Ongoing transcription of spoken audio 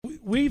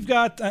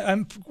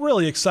I'm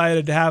really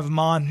excited to have him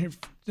on here,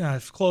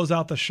 close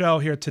out the show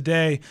here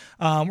today.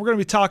 We're going to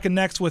be talking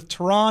next with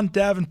Turron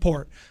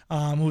Davenport,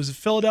 who's a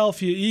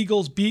Philadelphia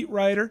Eagles beat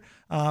writer.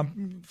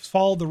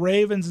 Followed the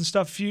Ravens and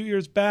stuff a few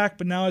years back,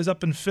 but now he's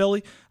up in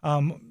Philly,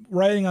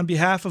 writing on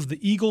behalf of the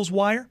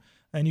EaglesWire.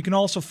 And you can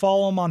also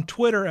follow him on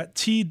Twitter at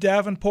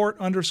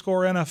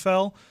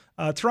 @Davenport_NFL.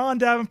 Turron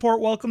Davenport,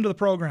 welcome to the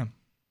program.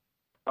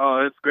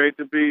 Oh, it's great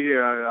to be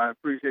here. I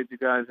appreciate you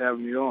guys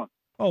having me on.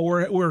 Oh,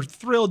 we're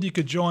thrilled you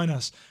could join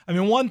us. I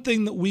mean, one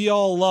thing that we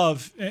all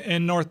love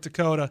in North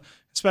Dakota,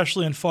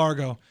 especially in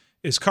Fargo,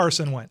 is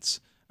Carson Wentz.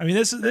 I mean,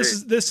 this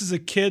is a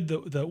kid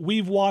that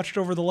we've watched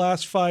over the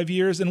last 5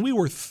 years, and we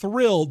were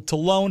thrilled to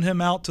loan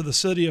him out to the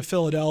city of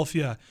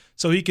Philadelphia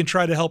so he can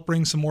try to help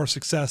bring some more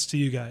success to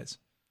you guys.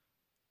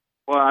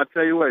 Well, I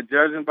tell you what,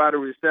 judging by the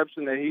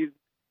reception that he's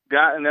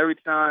gotten every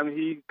time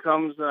he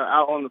comes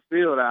out on the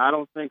field, I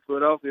don't think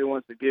Philadelphia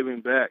wants to give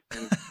him back.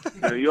 And,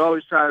 you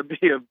always try to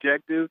be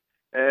objective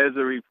as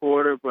a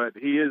reporter, but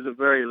he is a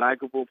very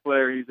likable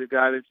player. He's a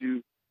guy that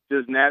you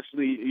just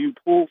naturally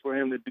pull for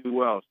him to do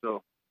well.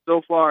 So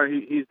far,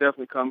 he's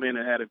definitely come in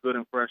and had a good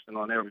impression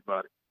on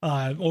everybody.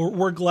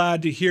 We're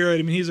glad to hear it.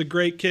 I mean, he's a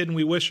great kid, and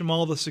we wish him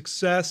all the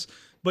success.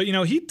 But,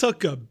 he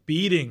took a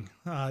beating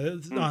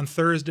on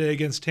Thursday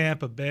against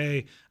Tampa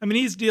Bay. I mean,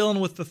 he's dealing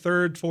with the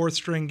third, fourth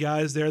string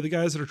guys there, the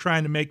guys that are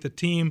trying to make the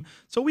team.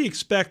 So we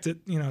expect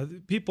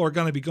that, people are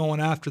going to be going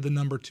after the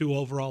number 2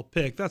 overall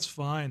pick. That's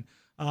fine.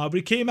 But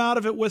he came out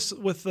of it with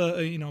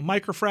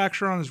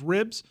microfracture on his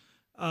ribs.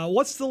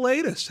 What's the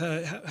latest?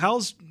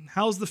 How's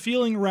the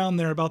feeling around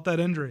there about that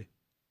injury?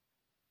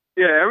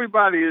 Yeah,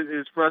 everybody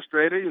is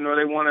frustrated.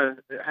 They want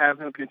to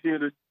have him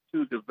continue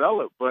to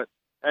develop, but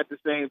at the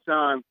same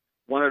time,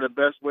 one of the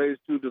best ways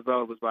to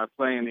develop is by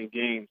playing in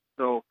games.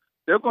 So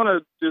they're going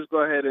to just go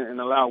ahead and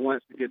allow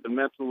Wentz to get the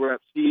mental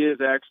reps. He is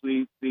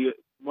actually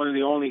one of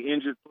the only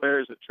injured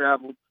players that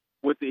traveled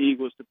with the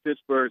Eagles to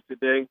Pittsburgh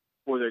today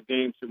for their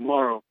game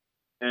tomorrow.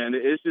 And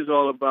it's just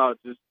all about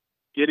just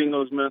getting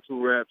those mental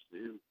reps,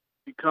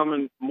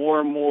 becoming more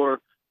and more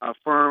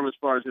firm as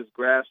far as his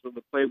grasp of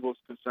the playbook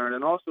is concerned,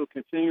 and also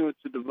continuing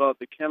to develop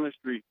the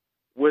chemistry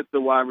with the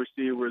wide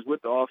receivers,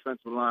 with the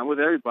offensive line, with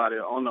everybody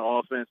on the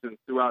offense and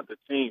throughout the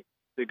team.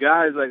 The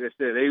guys, like I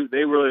said,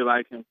 they really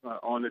like him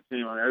on the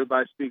team.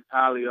 Everybody speaks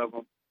highly of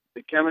him.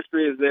 The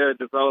chemistry is there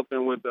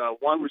developing with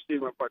one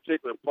receiver in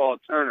particular, Paul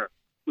Turner,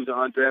 who's an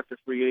undrafted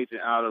free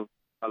agent out of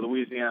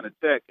Louisiana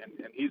Tech, and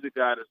he's a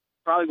guy that's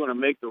probably going to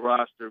make the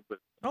roster. But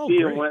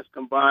he and Wentz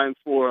combined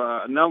for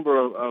a number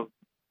of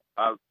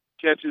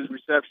catches,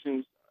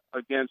 receptions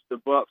against the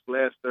Bucs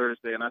last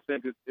Thursday, and I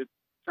think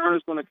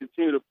Turner's going to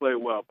continue to play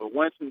well. But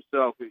Wentz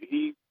himself,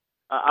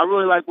 I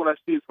really like what I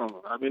see from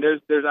him. I mean,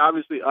 there's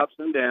obviously ups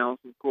and downs,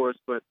 of course,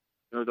 but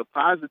the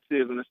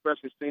positive, and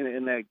especially seeing it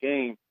in that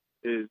game,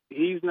 is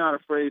he's not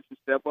afraid to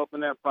step up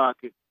in that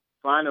pocket,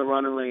 find a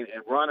running lane,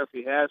 and run if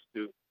he has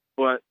to.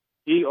 But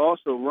he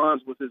also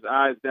runs with his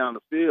eyes down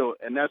the field,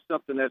 and that's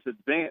something that's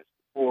advanced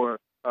for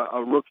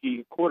a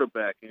rookie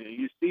quarterback. And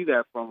you see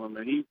that from him.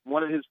 And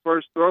one of his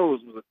first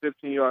throws was a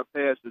 15-yard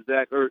pass to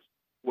Zach Ertz,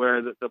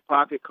 where the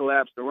pocket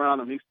collapsed around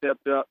him. He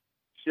stepped up,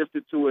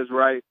 shifted to his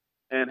right,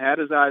 and had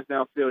his eyes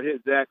downfield,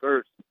 hit Zach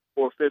Ertz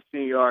for a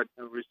 15-yard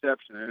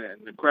reception,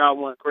 and the crowd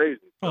went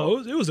crazy. So,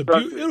 it was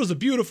a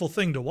beautiful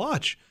thing to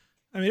watch.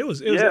 I mean, it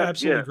was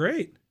absolutely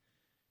great.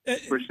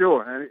 For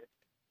sure.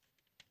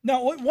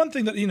 Now, one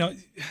thing that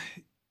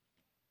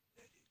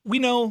we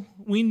know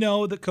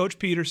that Coach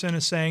Peterson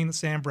is saying that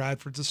Sam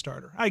Bradford's a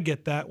starter. I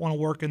get that. Want to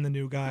work in the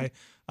new guy.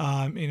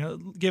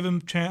 Give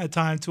him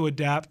time to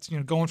adapt.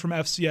 Going from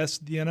FCS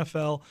to the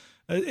NFL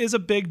is a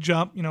big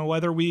jump.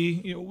 Whether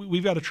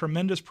we've got a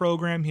tremendous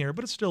program here,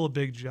 but it's still a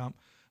big jump.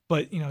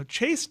 But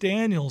Chase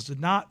Daniels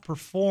did not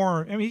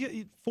perform. I mean,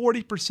 he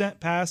 40%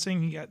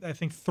 passing. He got, I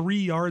think, 3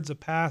 yards a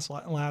pass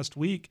last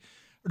week.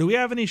 Do we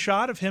have any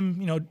shot of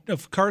him,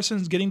 of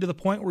Carson's getting to the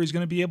point where he's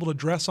going to be able to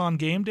dress on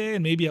game day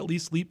and maybe at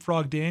least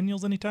leapfrog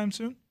Daniels anytime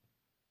soon?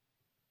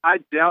 I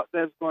doubt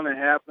that's going to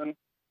happen.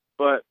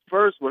 But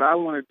first, what I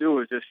want to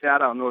do is just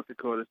shout out North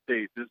Dakota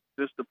State,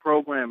 just the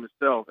program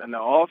itself and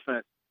the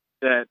offense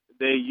that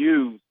they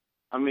use.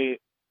 I mean,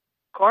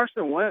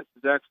 Carson Wentz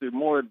is actually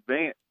more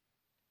advanced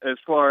as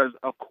far as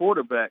a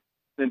quarterback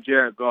than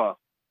Jared Goff,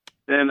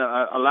 than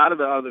a lot of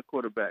the other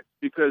quarterbacks,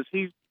 because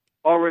he's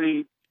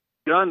already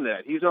done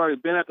that. He's already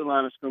been at the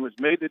line of scrimmage,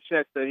 made the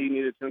checks that he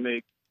needed to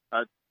make,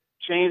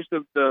 changed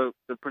the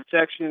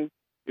protection,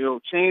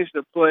 changed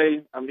the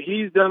play. I mean,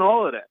 he's done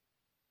all of that.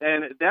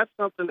 And that's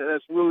something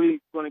that's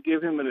really going to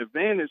give him an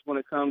advantage when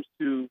it comes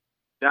to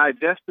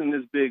digesting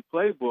this big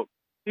playbook.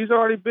 He's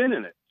already been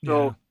in it.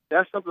 So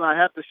that's something I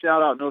have to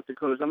shout out North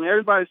Dakota. I mean,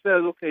 everybody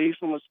says, okay, he's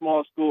from a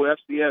small school,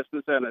 FCS,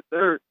 this, that, and the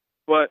third.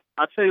 But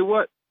I tell you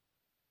what,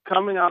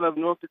 coming out of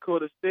North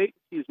Dakota State,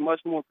 he's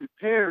much more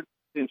prepared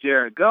than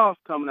Jared Goff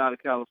coming out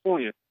of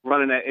California,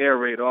 running that air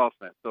raid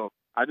offense. So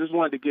I just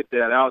wanted to get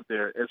that out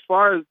there. As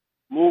far as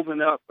moving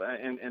up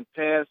and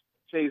past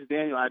Chase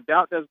Daniel, I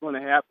doubt that's going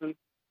to happen.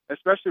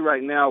 especially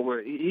right now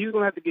where he's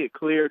going to have to get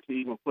cleared to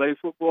even play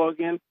football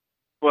again.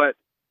 But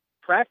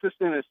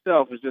practicing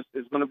itself is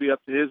going to be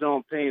up to his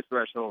own pain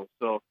threshold.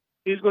 So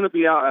he's going to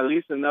be out at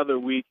least another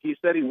week. He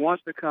said he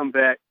wants to come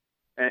back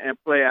and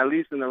play at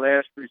least in the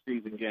last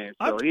preseason game.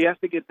 So he has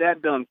to get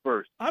that done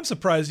first. I'm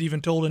surprised he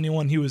even told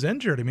anyone he was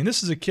injured. I mean,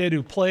 this is a kid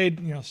who played,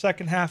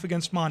 second half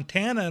against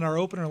Montana in our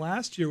opener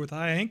last year with a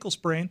high ankle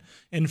sprain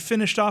and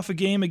finished off a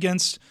game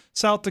against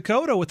South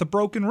Dakota with a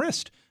broken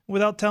wrist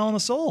without telling a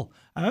soul.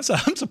 I'm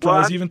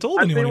surprised he even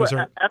told anyone he was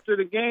hurt. After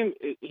the game,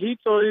 he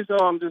told us,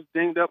 I'm just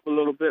dinged up a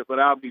little bit, but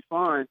I'll be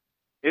fine.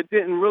 It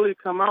didn't really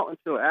come out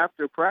until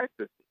after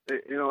practice.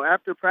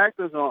 After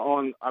practice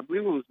on I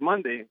believe it was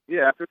Monday.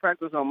 Yeah, after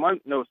practice on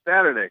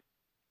Saturday.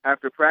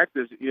 After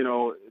practice,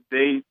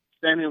 they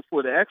sent him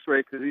for the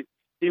X-ray because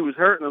he was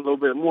hurting a little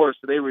bit more,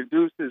 so they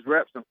reduced his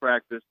reps in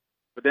practice.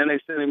 But then they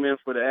sent him in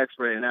for the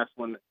X-ray, and that's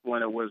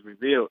when it was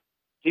revealed.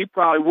 He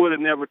probably would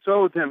have never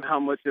told them how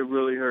much it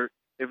really hurt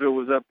if it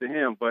was up to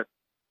him. But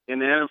in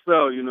the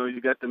NFL,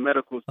 you got the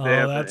medical staff,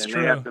 and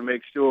they have to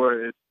make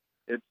sure it's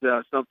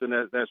something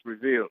that's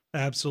revealed.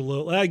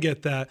 Absolutely. I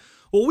get that.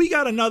 Well, we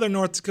got another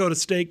North Dakota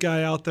State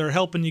guy out there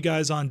helping you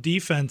guys on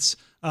defense.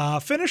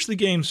 Finished the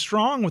game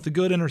strong with a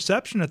good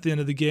interception at the end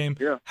of the game.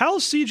 Yeah.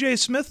 How's C.J.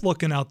 Smith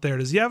looking out there?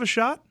 Does he have a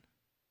shot?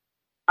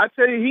 I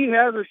tell you, he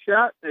has a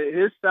shot.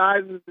 His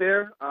size is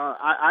there.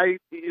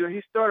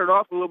 He started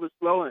off a little bit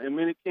slow in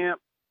minicamp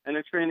and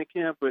in training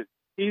camp, but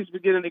he's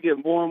beginning to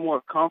get more and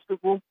more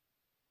comfortable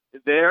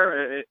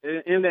there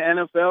in the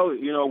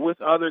NFL, with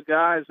other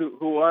guys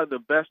who are the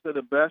best of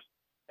the best.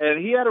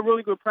 And he had a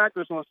really good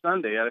practice on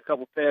Sunday. Had a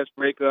couple pass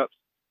breakups,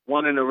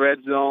 one in the red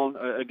zone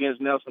against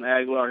Nelson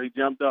Aguilar. He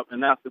jumped up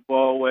and knocked the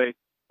ball away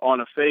on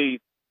a fade.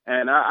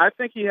 And I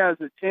think he has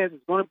a chance.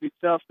 It's going to be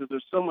tough because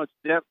there's so much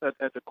depth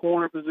at the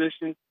corner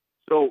position.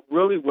 So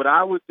really what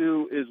I would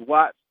do is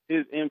watch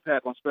his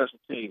impact on special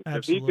teams.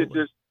 Absolutely. If he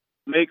could just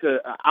make an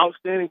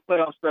outstanding play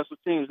on special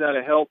teams,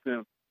 that'll help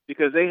him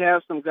because they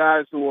have some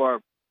guys who are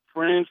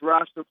fringe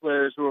roster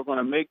players who are going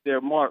to make their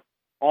mark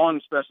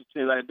on special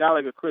teams, like a guy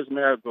like a Chris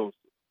Maragos,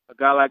 a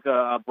guy like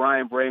a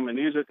Brian Brayman.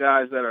 These are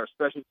guys that are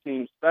special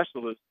team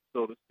specialists,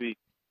 so to speak,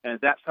 and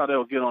that's how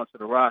they'll get onto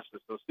the roster.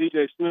 So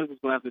C.J. Smith is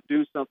going to have to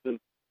do something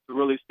to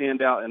really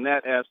stand out in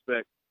that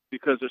aspect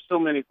because there's so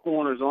many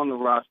corners on the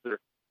roster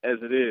as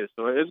it is.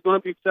 So it's going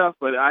to be tough,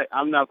 but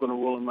I'm not going to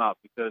rule him out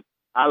because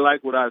I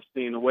like what I've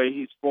seen, the way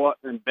he's fought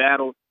and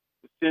battled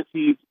since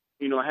he's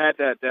had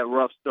that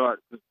rough start.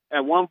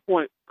 At one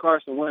point,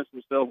 Carson Wentz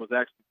himself was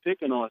actually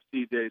picking on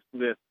C.J.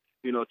 Smith,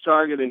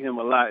 targeting him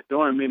a lot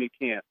during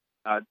minicamp,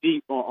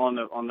 deep on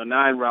the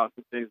 9 routes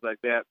and things like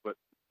that. But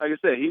like I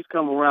said, he's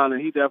come around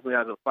and he definitely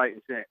has a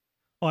fighting chance.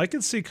 Well, I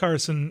can see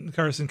Carson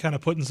kind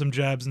of putting some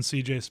jabs in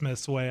C.J.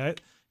 Smith's way.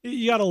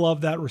 You got to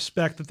love that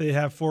respect that they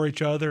have for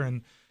each other.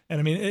 And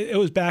I mean, it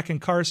was back in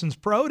Carson's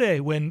pro day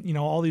when,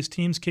 all these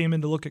teams came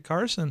in to look at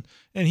Carson,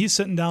 and he's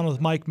sitting down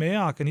with Mike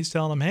Mayock, and he's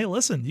telling him, hey,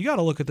 listen, you got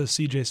to look at this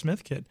C.J.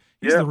 Smith kid.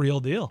 He's the real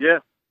deal. Yeah.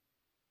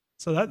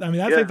 So I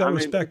think that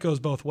respect goes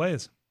both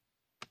ways.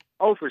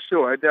 Oh, for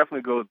sure. It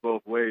definitely goes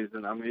both ways.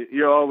 And, I mean,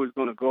 you're always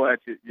going to go at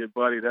your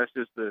buddy. That's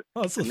just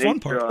that's the fun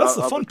part. That's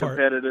the fun part.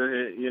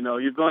 Competitor.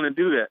 You're going to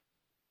do that.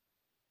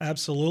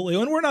 Absolutely.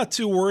 And we're not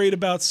too worried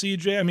about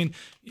CJ. I mean,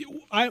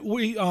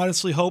 we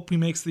honestly hope he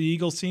makes the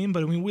Eagles team.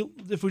 But, I mean,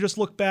 if we just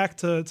look back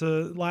to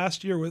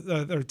last year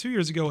or 2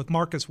 years ago with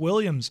Marcus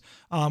Williams,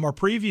 our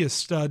previous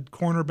stud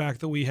cornerback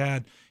that we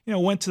had,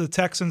 went to the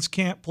Texans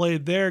camp,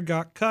 played there,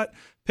 got cut,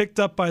 picked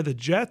up by the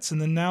Jets,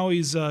 and then now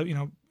he's,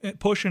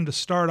 pushing to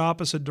start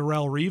opposite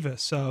Darrelle Revis.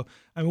 So,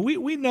 I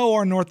mean, we know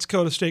our North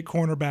Dakota State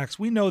cornerbacks.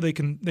 We know they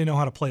know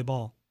how to play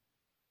ball.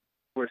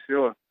 For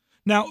sure.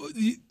 Now,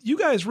 you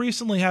guys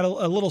recently had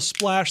a little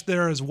splash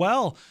there as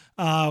well,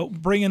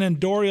 bringing in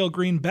Dorial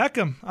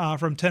Green-Beckham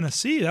from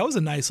Tennessee. That was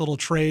a nice little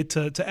trade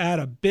to add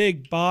a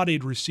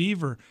big-bodied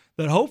receiver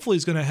that hopefully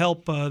is going to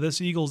help this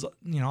Eagles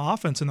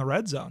offense in the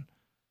red zone.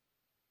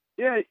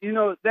 Yeah,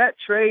 that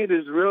trade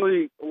is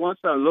really, once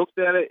I looked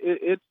at it,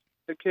 it's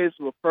the case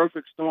of a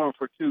perfect storm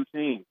for two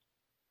teams.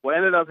 What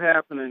ended up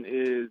happening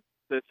is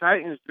the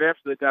Titans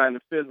drafted a guy in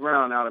the 5th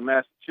round out of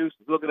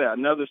Massachusetts. Look at that,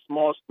 another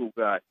small school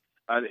guy.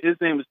 His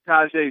name is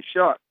Tajay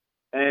Sharp,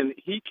 and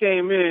he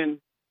came in,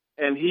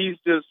 and he's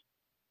just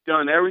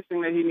done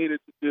everything that he needed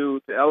to do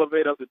to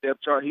elevate up the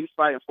depth chart. He's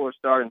fighting for a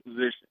starting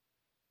position.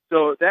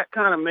 So that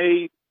kind of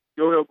made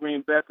Dorial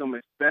Green-Beckham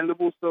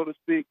expendable, so to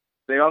speak.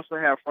 They also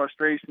have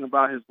frustration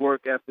about his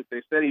work ethic.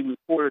 They said he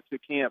reported to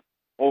camp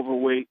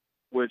overweight,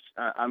 which,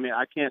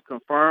 I can't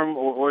confirm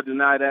or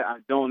deny that. I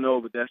don't know,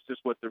 but that's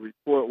just what the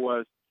report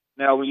was.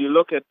 Now, when you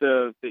look at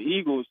the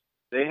Eagles,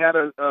 they had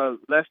a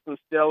less than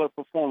stellar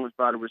performance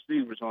by the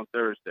receivers on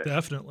Thursday.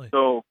 Definitely.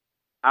 So,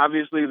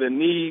 obviously, the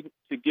need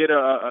to get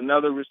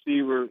another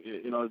receiver,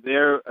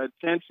 their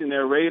attention,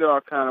 their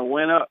radar kind of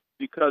went up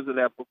because of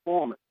that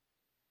performance.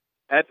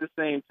 At the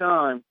same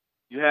time,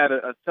 you had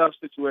a tough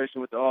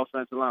situation with the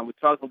offensive line. We're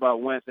talking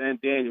about Wentz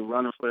and Daniel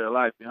running for their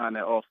life behind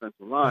that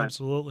offensive line.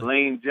 Absolutely.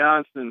 Lane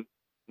Johnson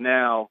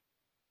now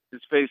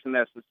is facing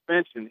that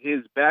suspension.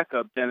 His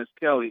backup, Dennis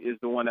Kelly, is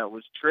the one that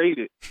was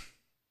traded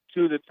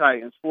to the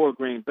Titans for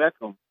Green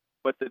Beckham.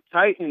 But the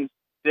Titans,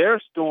 their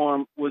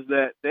storm was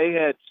that they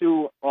had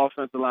 2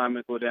 offensive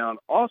linemen go down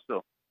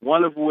also,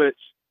 one of which,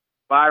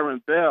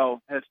 Byron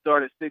Bell, has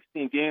started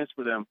 16 games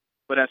for them,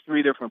 but at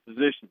 3 different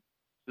positions.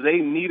 So they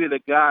needed a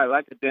guy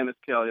like a Dennis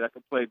Kelly that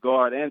could play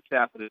guard and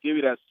tackle to give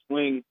you that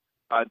swing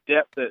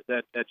depth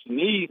that you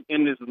need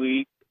in this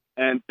league,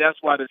 and that's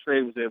why the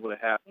trade was able to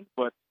happen.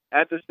 But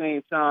at the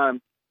same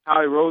time,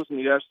 Howie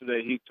Roseman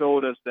yesterday, he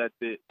told us that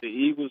the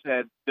Eagles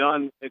had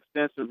done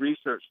extensive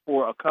research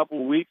for a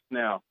couple of weeks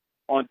now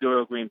on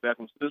Dorial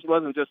Green-Beckham. So this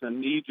wasn't just a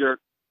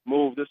knee-jerk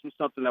move. This was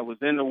something that was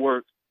in the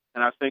works,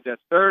 and I think that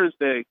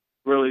Thursday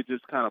really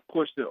just kind of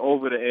pushed it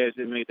over the edge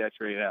and made that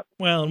trade happen.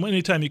 Well, and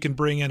anytime you can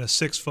bring in a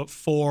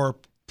 6'4"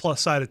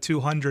 plus side of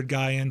 200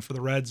 guy in for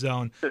the red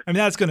zone, I mean,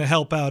 that's going to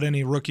help out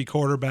any rookie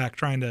quarterback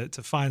trying to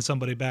find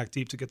somebody back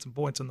deep to get some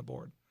points on the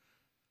board.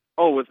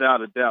 Oh,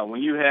 without a doubt.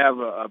 When you have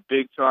a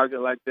big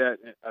target like that,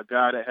 a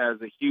guy that has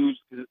a huge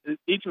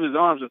 – each of his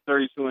arms are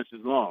 32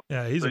 inches long.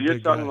 Yeah, he's so a big you're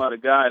talking guy. about a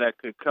guy that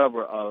could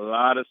cover a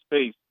lot of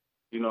space.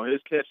 You know,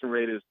 his catching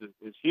rate is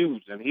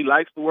huge, and he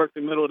likes to work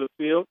the middle of the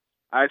field.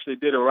 I actually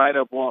did a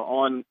write-up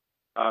on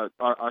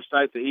our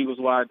site, the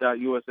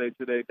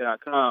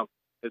EaglesWire.usatoday.com.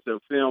 It's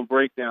a film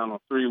breakdown on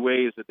 3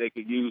 ways that they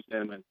could use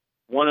him, and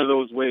one of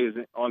those ways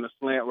on the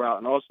slant route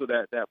and also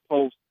that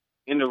post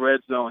in the red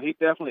zone. He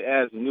definitely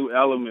adds a new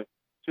element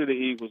to the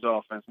Eagles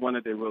offense, one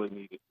that they really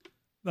needed.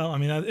 Well, I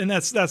mean, and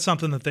that's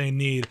something that they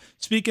need.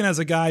 Speaking as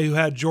a guy who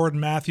had Jordan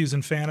Matthews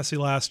in fantasy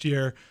last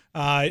year,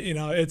 you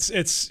know,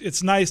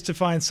 it's nice to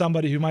find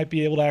somebody who might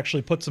be able to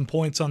actually put some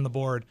points on the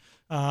board.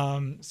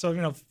 So,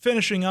 you know,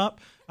 finishing up,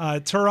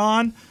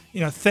 Turron,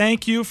 you know,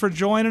 thank you for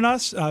joining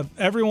us.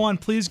 Everyone,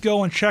 please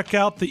go and check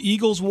out the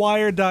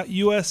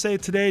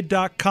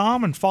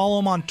EaglesWire.usatoday.com and follow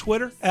him on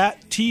Twitter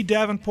at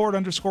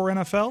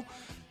 @TDavenport_NFL.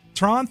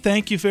 Turron,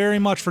 thank you very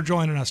much for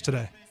joining us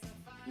today.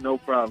 No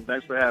problem.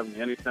 Thanks for having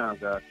me. Anytime,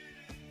 guys.